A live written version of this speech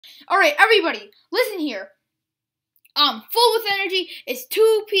Alright, everybody, listen here. I'm full with energy. It's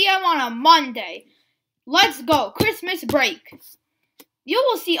 2 p.m. on a Monday. Let's go. Christmas break. You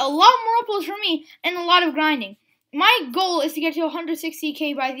will see a lot more uploads from me and a lot of grinding. My goal is to get to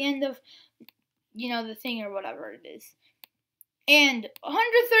 160k by the end of, the thing or whatever it is. And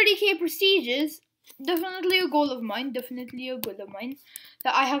 130k prestiges, definitely a goal of mine, that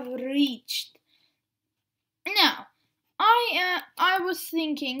I have reached. Now, I was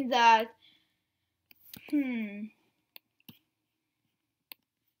thinking that,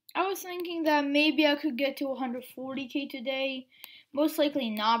 I was thinking that maybe I could get to 140k today. Most likely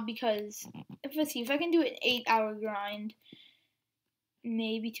not, because if I can do an 8-hour grind,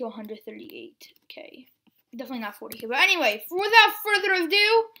 maybe to 138k. Definitely not 40k. But anyway, without further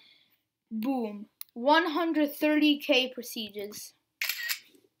ado, boom, 130k prestiges.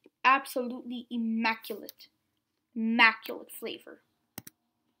 Absolutely immaculate flavor.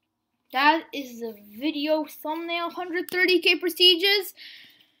 That is the video thumbnail. 130k prestiges.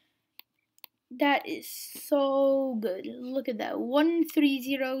 That is so good. Look at that.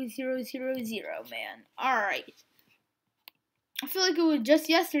 130000, man. Alright. I feel like it was just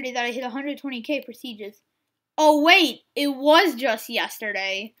yesterday that I hit 120k prestiges. Oh, wait. It was just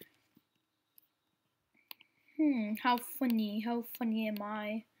yesterday. How funny. How funny am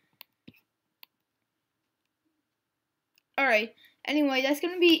I? Alright. Anyway, that's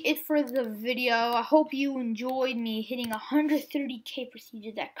going to be it for the video. I hope you enjoyed me hitting 130k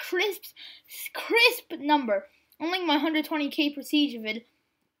prestiges. That crisp number. Unlike my 120k prestige vid,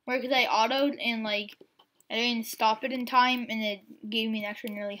 where because I autoed and I didn't stop it in time and it gave me an extra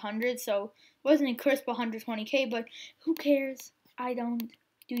nearly 100. So it wasn't a crisp 120k, but who cares? I don't.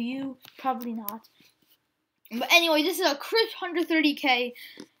 Do you? Probably not. But anyway, this is a crisp 130k.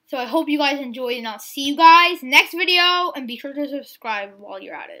 So I hope you guys enjoyed, and I'll see you guys next video. And be sure to subscribe while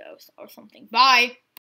you're at it or something. Bye.